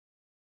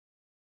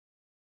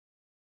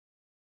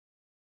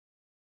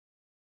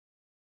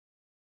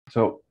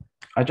So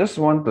I just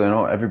want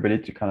everybody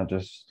to kind of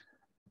just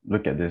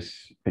look at this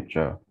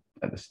picture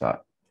at the start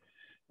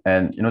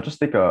and just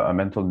take a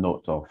mental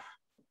note of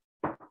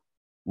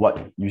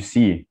what you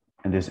see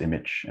in this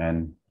image,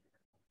 and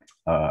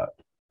uh,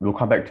 we'll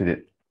come back to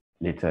it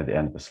later at the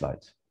end of the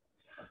slides.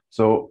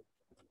 So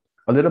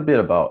a little bit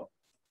about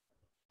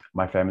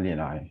my family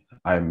and I.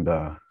 I'm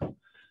the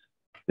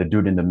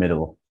dude in the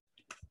middle.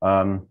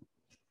 Um,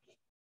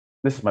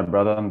 this is my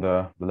brother on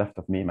the left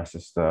of me, my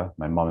sister,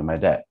 my mom, and my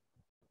dad.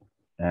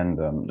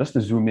 And just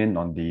to zoom in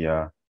on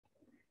the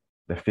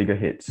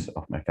figureheads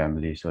of my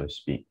family, so to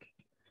speak.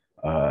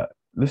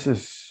 This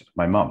is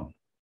my mom,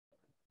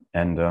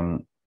 and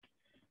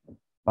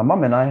my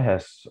mom and I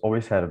has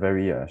always had a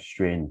very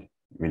strained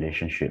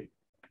relationship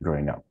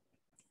growing up.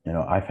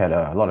 I've had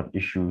a lot of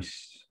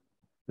issues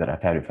that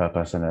I've had with her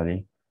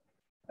personally,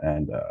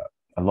 and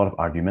a lot of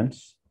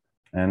arguments,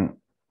 and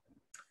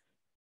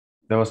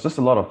there was just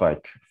a lot of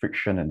like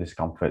friction and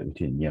discomfort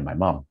between me and my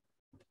mom.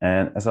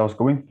 And as I was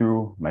going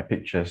through my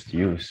pictures to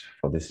use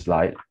for this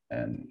slide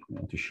and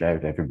to share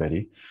with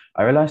everybody,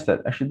 I realized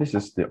that actually this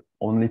is the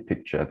only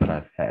picture that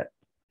I've had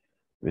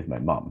with my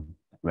mom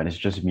when it's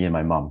just me and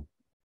my mom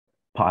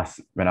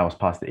when I was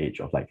past the age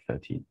of like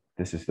 13.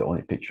 This is the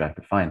only picture I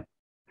could find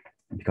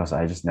because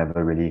I just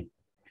never really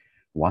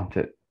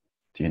wanted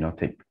to,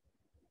 take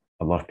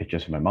a lot of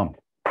pictures with my mom.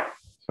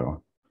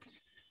 So,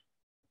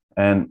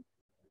 and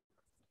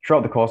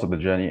throughout the course of the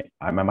journey,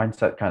 my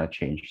mindset kind of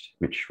changed,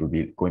 which will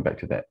be going back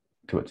to that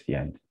towards the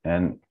end.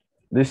 And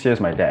this here's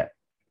my dad.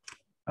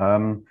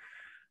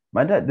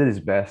 My dad did his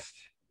best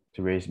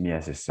to raise me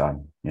as his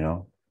son,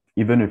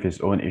 even with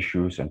his own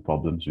issues and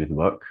problems with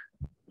work,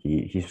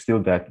 he's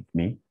still there with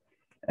me.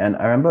 And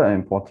I remember an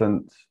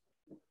important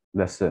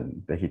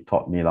lesson that he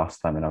taught me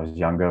last time when I was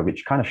younger,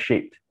 which kind of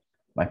shaped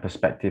my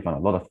perspective on a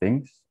lot of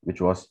things,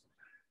 which was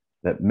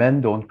that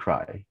men don't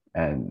cry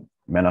and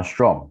men are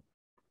strong.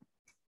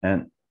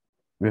 And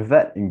with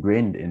that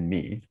ingrained in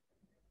me,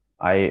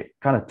 I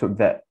kind of took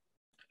that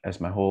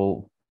as my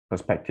whole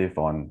perspective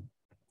on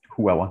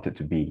who I wanted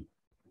to be.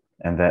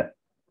 And that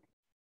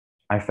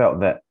I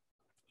felt that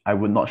I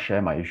would not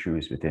share my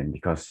issues with him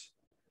because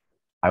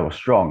I was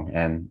strong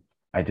and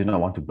I did not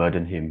want to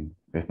burden him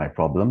with my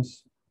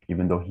problems,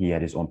 even though he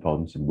had his own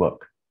problems in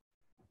work.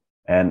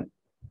 And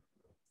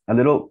a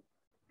little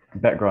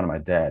background on my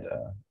dad.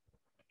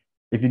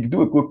 If you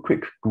do a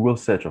quick Google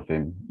search of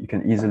him, you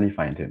can easily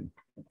find him.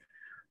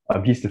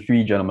 He's the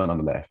three gentlemen on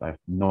the left. I have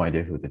no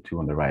idea who the two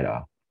on the right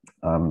are.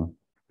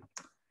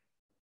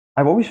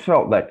 I've always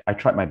felt like I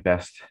tried my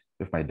best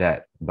with my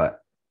dad, but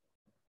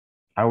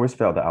I always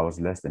felt that I was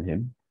less than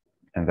him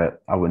and that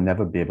I would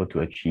never be able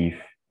to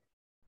achieve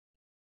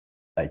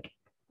like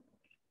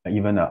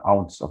even an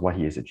ounce of what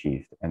he has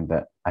achieved, and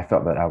that I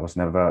felt that I was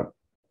never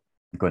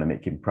going to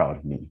make him proud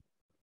of me,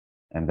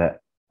 and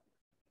that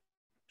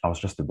I was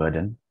just a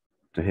burden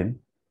to him.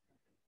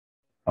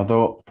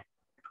 Although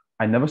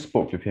I never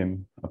spoke with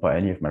him about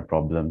any of my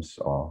problems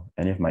or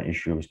any of my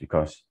issues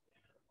because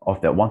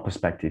of that one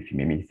perspective he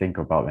made me think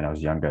about when I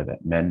was younger,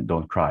 that men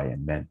don't cry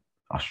and men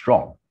are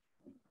strong.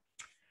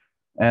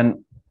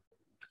 And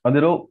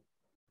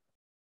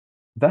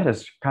that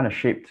has kind of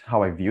shaped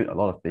how I viewed a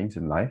lot of things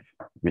in life,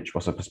 which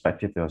was a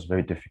perspective that was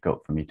very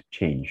difficult for me to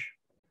change.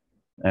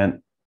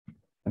 And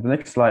in the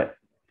next slide,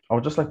 I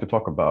would just like to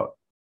talk about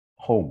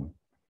home,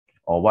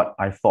 or what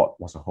I thought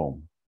was a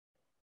home.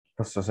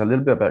 Because there's a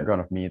little bit of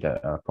background of me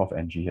that Prof.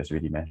 NG has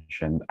already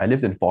mentioned. I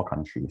lived in 4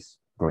 countries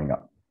growing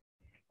up.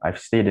 I've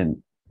stayed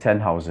in 10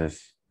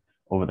 houses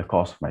over the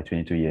course of my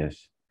 22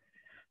 years.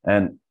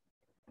 And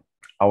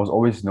I was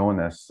always known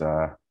as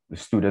the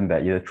student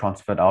that either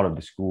transferred out of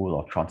the school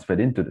or transferred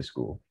into the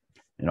school.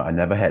 I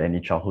never had any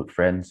childhood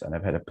friends. I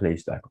never had a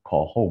place that I could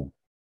call home.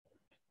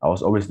 I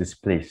was always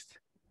displaced,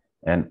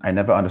 and I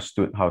never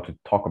understood how to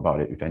talk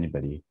about it with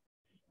anybody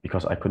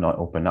because I could not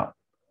open up.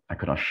 I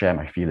could not share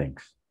my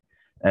feelings.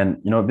 And,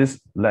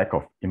 this lack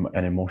of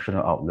an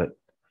emotional outlet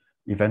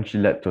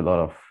eventually led to a lot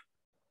of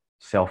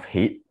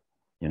self-hate.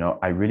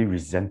 I really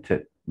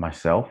resented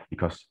myself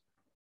because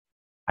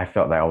I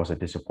felt like I was a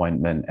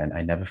disappointment and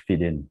I never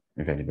fit in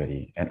with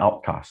anybody, an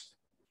outcast,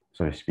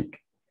 so to speak.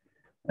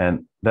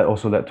 And that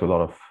also led to a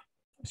lot of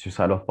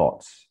suicidal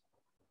thoughts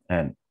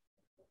and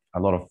a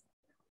lot of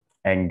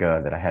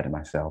anger that I had in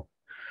myself.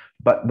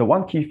 But the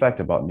one key fact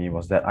about me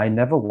was that I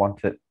never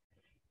wanted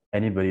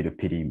anybody to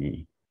pity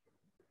me.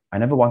 I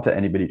never wanted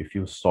anybody to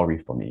feel sorry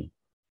for me.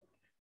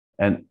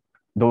 And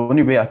the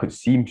only way I could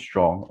seem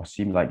strong or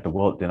seem like the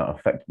world did not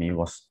affect me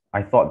was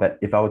I thought that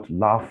if I were to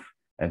laugh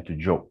and to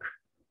joke,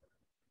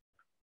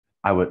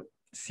 I would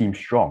seem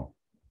strong.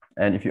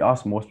 And if you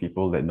ask most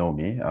people that know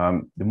me,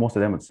 the most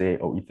of them would say,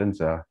 "Oh,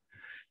 he's a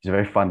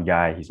very fun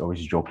guy. He's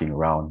always joking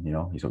around.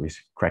 He's always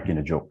cracking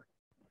a joke."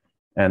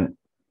 And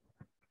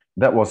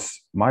that was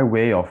my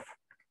way of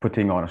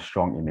putting on a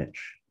strong image.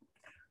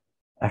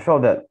 I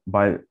felt that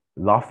by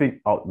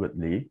laughing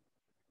outwardly,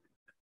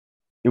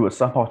 it would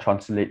somehow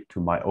translate to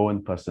my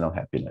own personal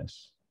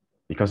happiness.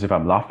 Because if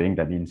I'm laughing,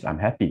 that means I'm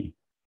happy,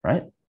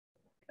 right?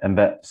 and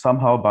that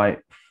somehow by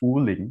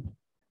fooling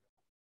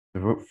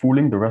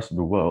fooling the rest of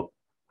the world,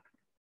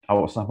 I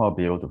would somehow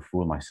be able to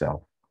fool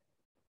myself.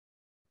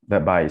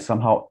 That by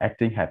somehow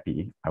acting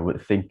happy, I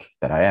would think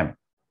that I am.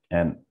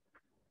 And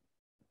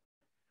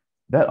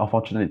that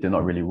unfortunately did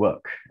not really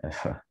work, as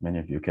many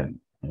of you can,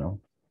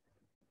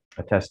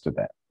 attest to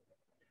that.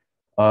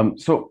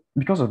 So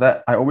because of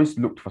that, I always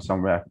looked for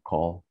somewhere I could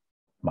call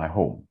my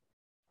home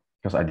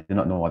because I did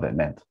not know what that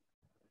meant.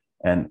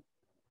 And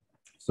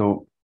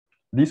so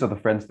these are the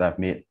friends that I've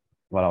made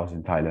while I was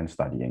in Thailand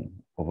studying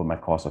over my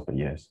course of the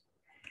years.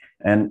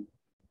 And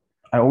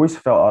I always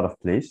felt out of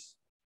place,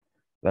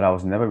 that I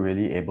was never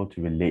really able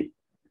to relate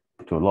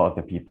to a lot of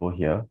the people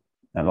here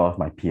and a lot of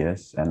my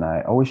peers. And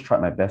I always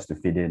tried my best to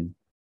fit in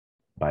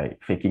by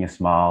faking a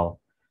smile,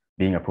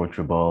 being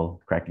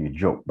approachable, cracking a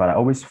joke, but I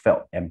always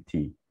felt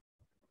empty.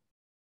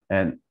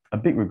 And a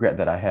big regret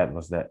that I had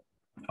was that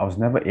I was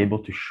never able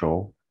to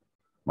show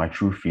my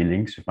true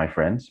feelings with my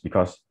friends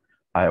because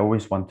I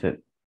always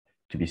wanted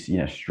to be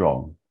seen as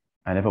strong.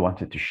 I never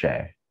wanted to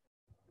share.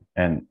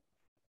 And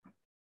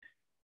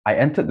I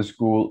entered the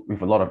school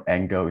with a lot of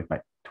anger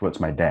towards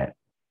my dad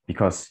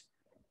because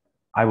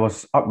I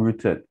was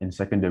uprooted in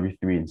secondary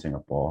three in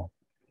Singapore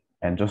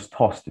and just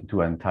tossed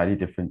into an entirely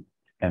different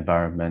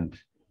environment,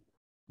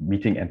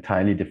 meeting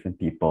entirely different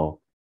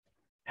people,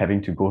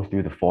 having to go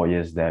through the 4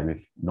 years there with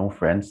no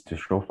friends to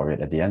show for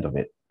it at the end of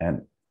it.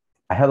 And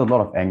I had a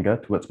lot of anger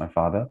towards my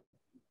father,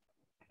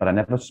 but I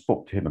never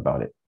spoke to him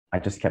about it. I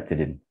just kept it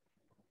in.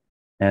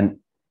 And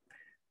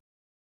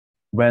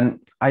when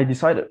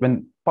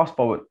fast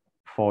forward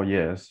 4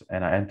 years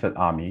and I entered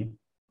army,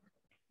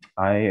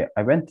 I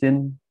went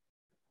in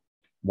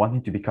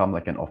wanting to become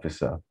like an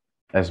officer,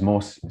 as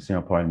most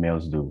Singaporean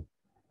males do.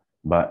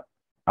 But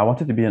I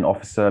wanted to be an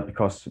officer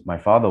because my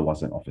father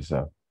was an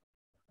officer.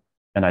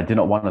 And I did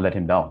not want to let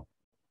him down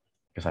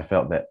because I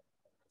felt that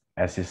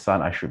as his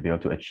son, I should be able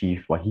to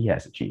achieve what he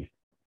has achieved.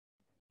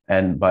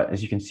 But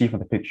as you can see from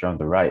the picture on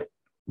the right,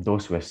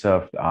 those who have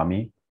served the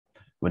army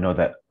will know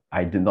that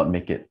I did not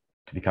make it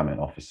to become an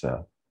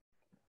officer.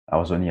 I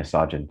was only a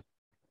sergeant.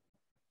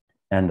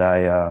 And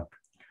that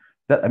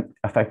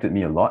affected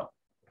me a lot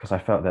because I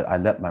felt that I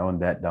let my own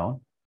dad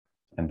down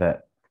and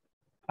that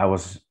I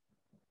was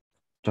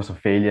just a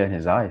failure in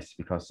his eyes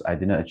because I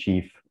didn't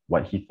achieve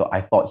what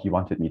I thought he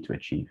wanted me to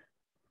achieve.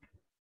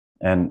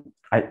 And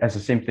as the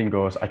same thing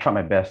goes, I tried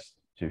my best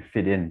to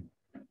fit in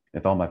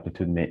with all my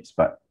platoon mates,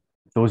 but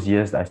those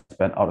years that I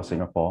spent out of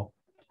Singapore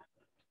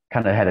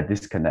kind of had a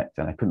disconnect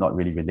and I could not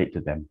really relate to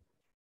them.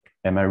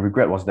 And my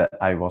regret was that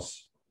I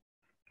was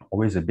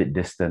always a bit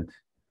distant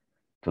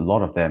to a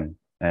lot of them.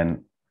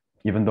 And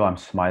even though I'm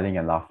smiling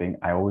and laughing,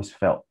 I always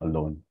felt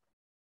alone.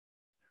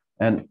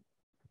 And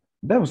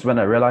that was when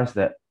I realized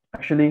that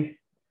actually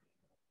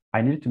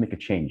I needed to make a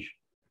change.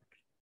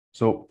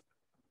 So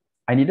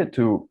I needed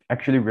to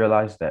actually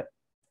realize that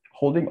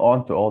holding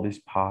on to all this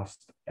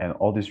past and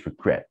all this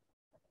regret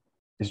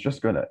is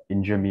just going to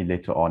injure me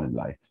later on in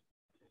life.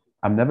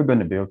 I'm never going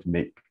to be able to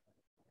make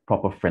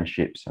proper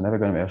friendships. I'm never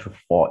going to be able to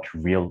forge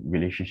real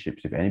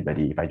relationships with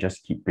anybody if I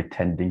just keep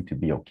pretending to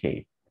be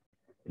okay.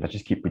 If I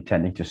just keep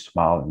pretending to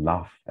smile and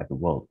laugh at the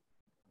world.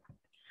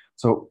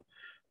 So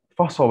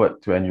fast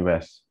forward to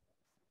NUS,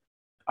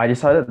 I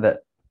decided that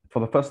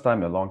for the first time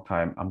in a long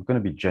time, I'm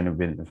going to be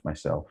genuine with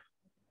myself.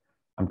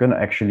 I'm going to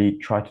actually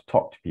try to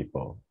talk to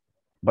people.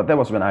 But that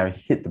was when I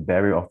hit the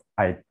barrier of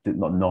I did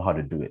not know how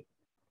to do it.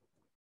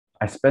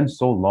 I spent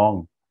so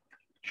long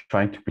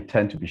trying to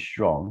pretend to be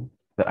strong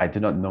that I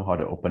did not know how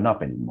to open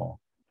up anymore.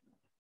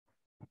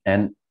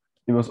 And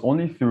it was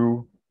only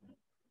through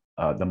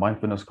the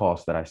mindfulness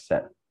course that I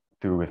sat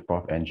through with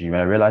Prof. NG when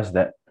I realized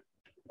that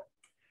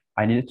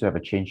I needed to have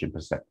a change in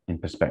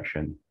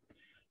perspective,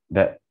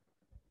 that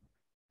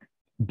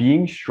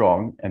being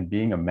strong and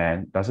being a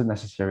man doesn't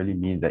necessarily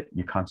mean that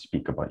you can't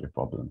speak about your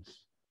problems.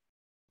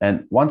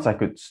 And once I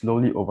could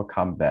slowly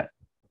overcome that,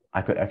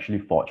 I could actually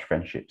forge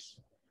friendships.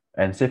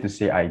 And safe to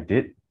say, I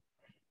did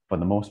for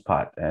the most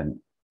part. And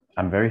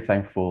I'm very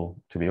thankful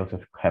to be able to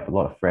have a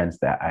lot of friends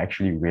that are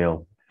actually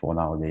real for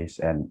nowadays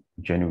and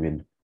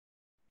genuine.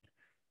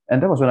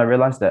 And that was when I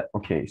realized that,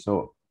 okay,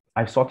 so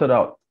I've sorted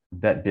out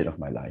that bit of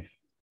my life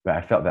where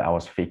I felt that I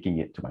was faking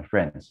it to my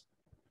friends.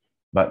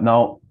 But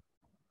now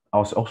I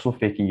was also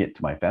faking it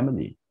to my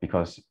family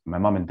because my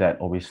mom and dad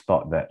always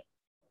thought that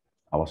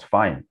I was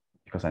fine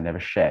because I never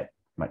shared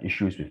my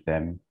issues with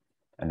them.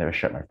 I never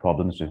shared my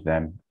problems with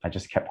them. I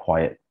just kept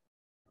quiet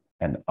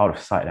and out of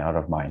sight and out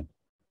of mind.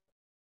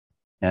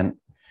 And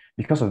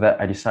because of that,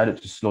 I decided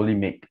to slowly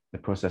make the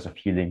process of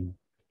healing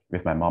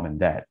with my mom and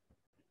dad.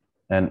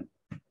 And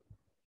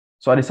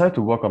so I decided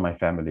to work on my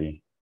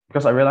family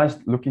because I realized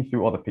looking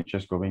through all the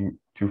pictures going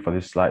through for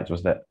these slides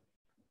was that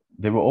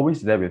they were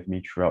always there with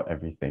me throughout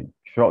everything.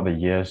 Throughout the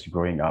years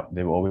growing up,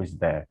 they were always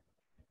there.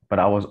 But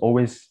I was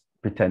always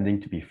pretending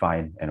to be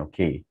fine and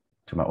okay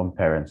to my own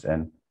parents.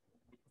 And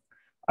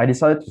I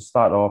decided to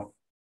start off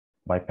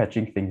by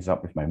patching things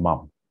up with my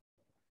mom.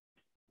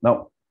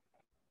 Now,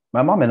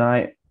 my mom and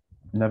I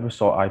never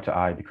saw eye to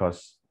eye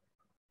because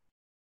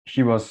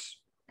she was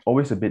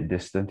always a bit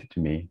distant to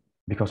me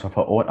because of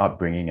her own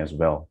upbringing as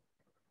well.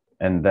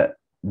 And that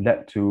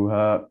led to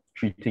her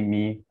treating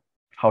me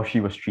how she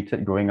was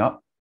treated growing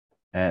up.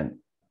 And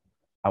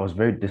I was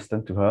very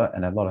distant to her,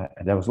 and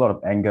there was a lot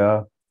of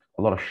anger,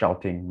 a lot of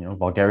shouting,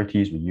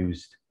 vulgarities were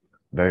used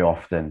very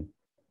often.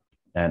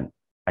 And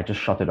I just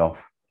shut it off.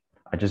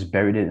 I just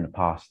buried it in the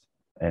past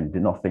and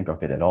did not think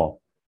of it at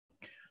all.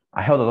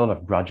 I held a lot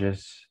of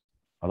grudges,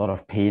 a lot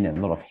of pain, and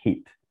a lot of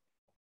hate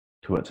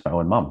towards my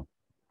own mom.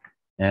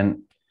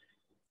 And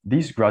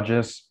these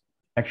grudges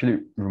actually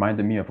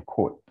reminded me of a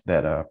quote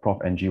that Prof.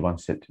 NG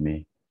once said to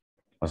me,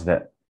 was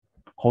that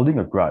holding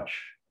a grudge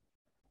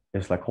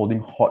is like holding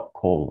hot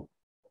coal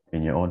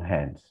in your own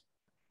hands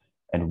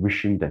and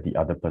wishing that the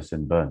other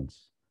person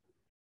burns.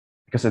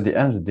 Because at the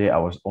end of the day, I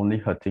was only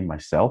hurting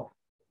myself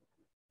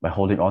by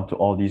holding on to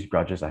all these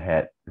grudges I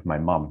had with my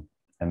mom,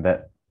 and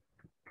that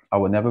I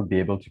would never be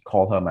able to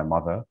call her my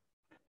mother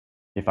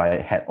if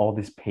I had all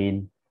this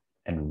pain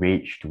and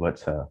rage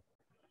towards her.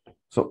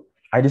 So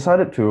I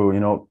decided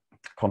to,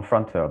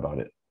 confront her about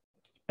it.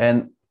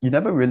 And you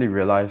never really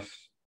realize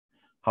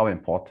how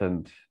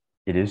important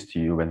it is to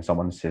you when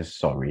someone says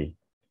sorry.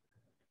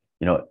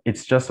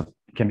 It's just,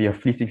 it can be a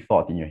fleeting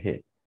thought in your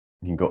head.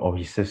 You can go, oh,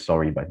 he says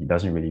sorry, but he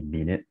doesn't really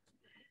mean it.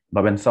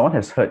 But when someone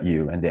has hurt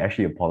you and they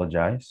actually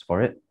apologize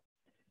for it,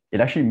 it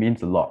actually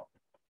means a lot.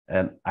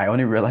 And I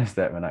only realized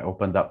that when I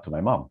opened up to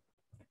my mom.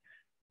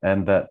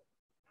 And that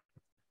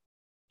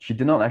she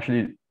did not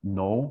actually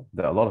know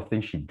that a lot of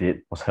things she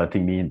did was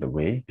hurting me in the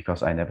way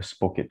because I never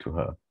spoke it to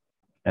her.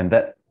 And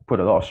that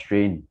put a lot of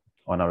strain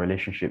on our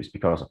relationships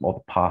because of all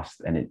the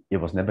past, and it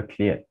was never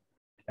cleared.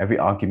 Every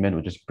argument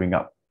would just bring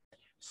up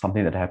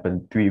something that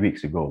happened 3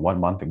 weeks ago, 1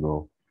 month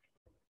ago.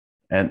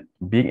 And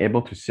being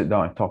able to sit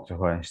down and talk to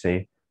her and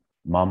say,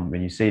 Mom,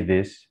 when you say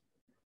this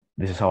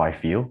is how I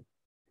feel.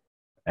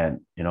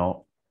 And,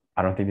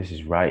 I don't think this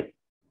is right.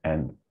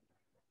 And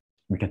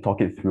we can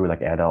talk it through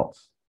like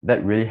adults.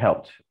 That really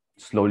helped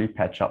slowly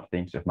patch up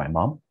things with my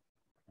mom.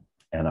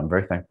 And I'm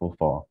very thankful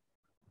for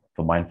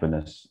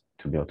mindfulness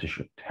to be able to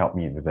help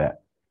me with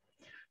that.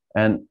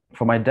 And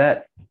for my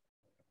dad,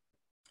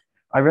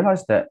 I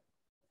realized that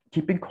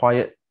keeping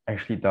quiet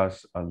actually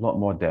does a lot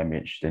more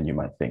damage than you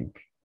might think.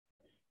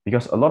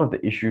 Because a lot of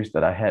the issues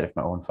that I had with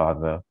my own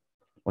father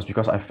was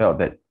because I felt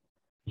that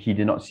he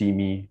did not see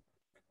me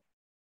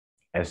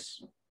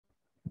as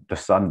the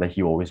son that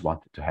he always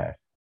wanted to have.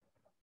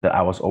 That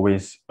I was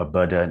always a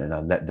burden and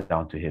a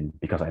letdown to him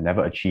because I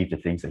never achieved the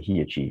things that he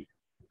achieved.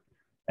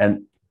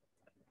 And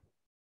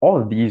all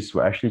of these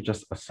were actually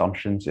just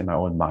assumptions in my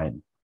own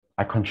mind.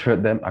 I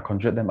conjured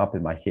them up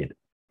in my head.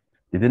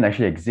 They didn't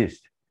actually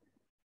exist.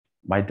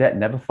 My dad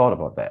never thought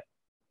about that.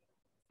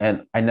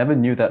 And I never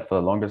knew that for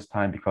the longest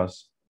time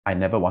because I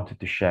never wanted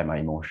to share my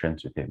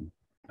emotions with him.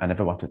 I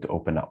never wanted to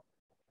open up.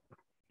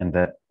 And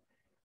that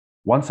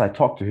once I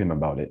talked to him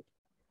about it,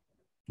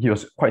 he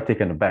was quite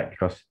taken aback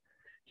because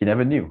he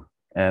never knew.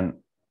 And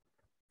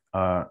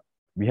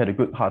we had a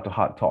good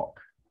heart-to-heart talk,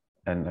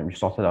 and we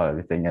sorted out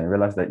everything and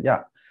realized that,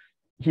 yeah,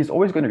 he's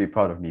always going to be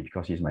proud of me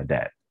because he's my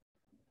dad.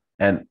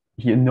 And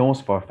he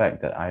knows for a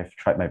fact that I've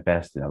tried my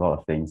best in a lot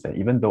of things. And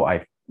even though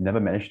I've never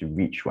managed to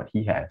reach what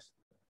he has,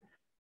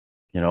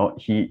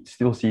 he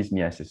still sees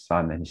me as his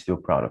son and he's still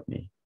proud of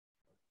me.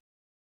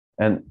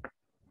 And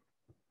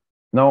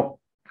now,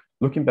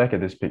 looking back at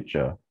this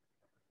picture,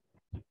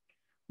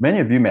 many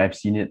of you may have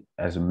seen it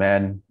as a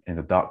man in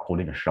the dark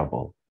holding a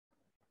shovel.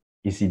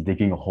 Is he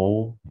digging a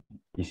hole?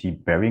 Is he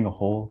burying a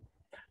hole?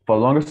 For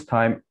the longest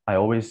time, I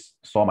always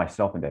saw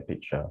myself in that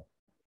picture,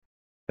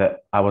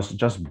 that I was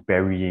just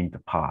burying the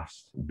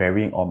past,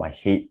 burying all my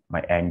hate,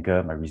 my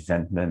anger, my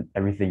resentment,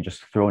 everything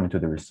just thrown into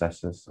the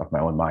recesses of my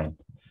own mind.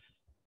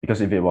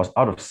 Because if it was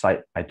out of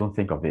sight, I don't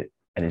think of it,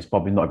 and it's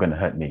probably not going to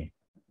hurt me.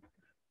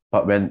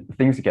 But when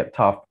things get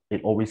tough,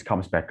 it always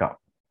comes back up.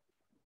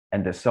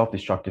 And the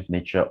self-destructive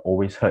nature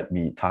always hurt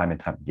me time and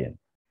time again.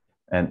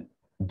 And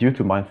due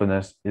to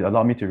mindfulness, it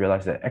allowed me to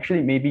realize that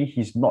actually maybe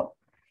he's not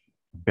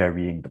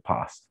burying the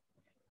past.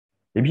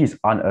 Maybe he's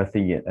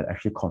unearthing it and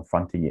actually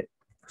confronting it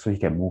so he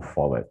can move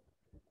forward.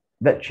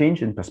 That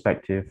change in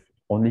perspective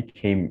only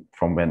came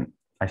from when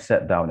I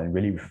sat down and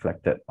really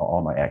reflected on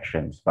all my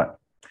actions. But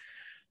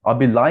I'll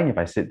be lying if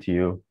I said to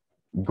you,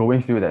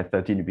 going through that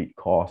 13-week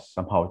course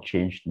somehow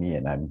changed me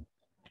and I'm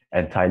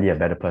entirely a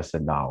better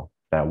person now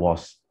than I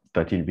was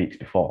 13 weeks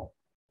before.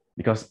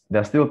 Because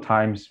there are still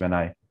times when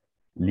I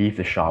leave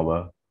the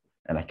shower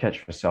and I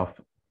catch myself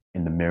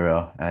in the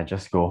mirror and I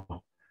just go,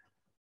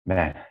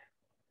 man,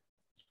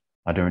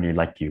 I don't really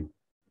like you.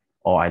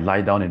 Or I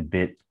lie down in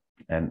bed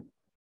and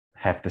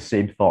have the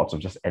same thoughts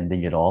of just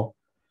ending it all.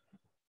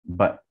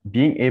 But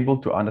being able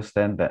to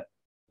understand that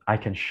I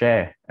can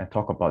share and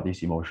talk about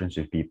these emotions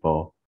with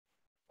people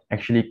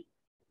actually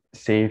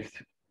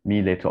saved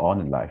me later on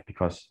in life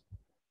because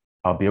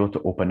I'll be able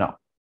to open up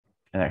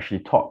and actually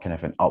talk and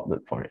have an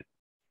outlet for it.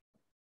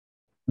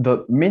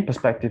 The main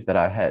perspective that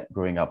I had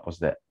growing up was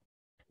that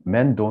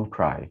men don't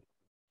cry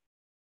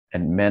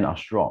and men are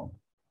strong.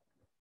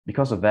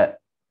 Because of that,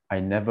 I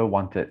never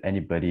wanted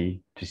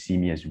anybody to see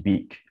me as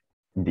weak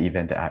in the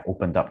event that I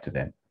opened up to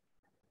them.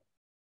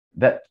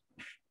 That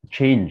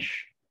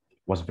change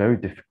was very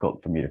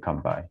difficult for me to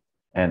come by.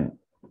 And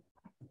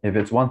if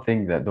it's one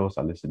thing that those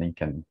are listening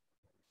can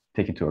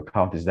take into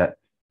account, is that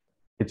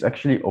it's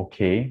actually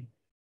okay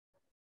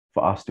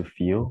for us to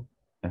feel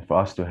and for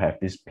us to have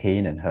this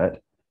pain and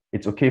hurt.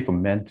 It's okay for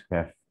men to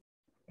have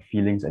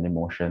feelings and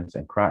emotions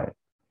and cry,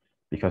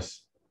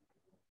 because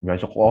we're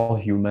all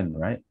human,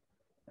 right?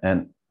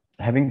 And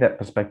having that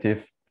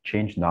perspective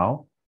change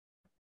now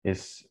it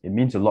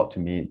means a lot to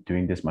me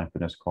doing this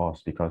mindfulness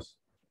course, because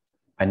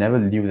I never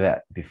knew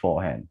that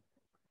beforehand.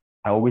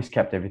 I always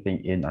kept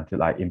everything in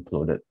until I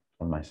imploded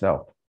on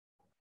myself.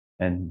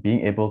 And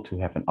being able to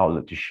have an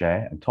outlet to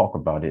share and talk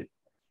about it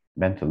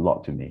meant a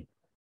lot to me.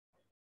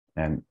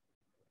 And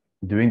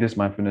doing this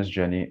mindfulness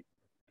journey,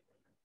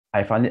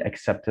 I finally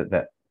accepted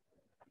that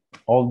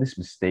all these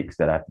mistakes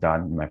that I've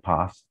done in my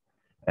past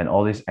and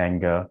all this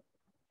anger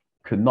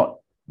could not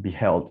be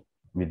held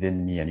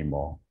within me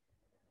anymore.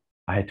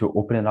 I had to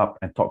open it up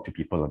and talk to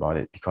people about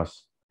it,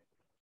 because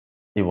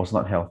it was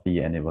not healthy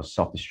and it was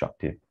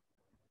self-destructive.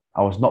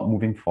 I was not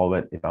moving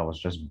forward if I was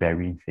just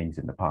burying things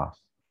in the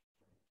past.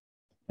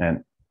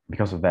 And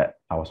because of that,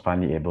 I was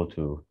finally able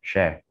to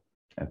share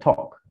and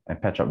talk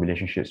and patch up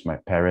relationships with my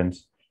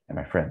parents and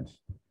my friends.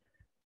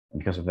 And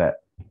because of that,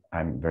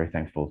 I'm very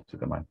thankful to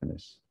the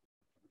mindfulness.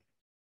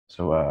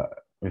 So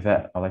with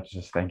that, I'd like to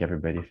just thank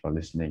everybody for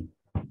listening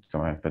to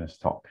my mindfulness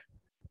talk.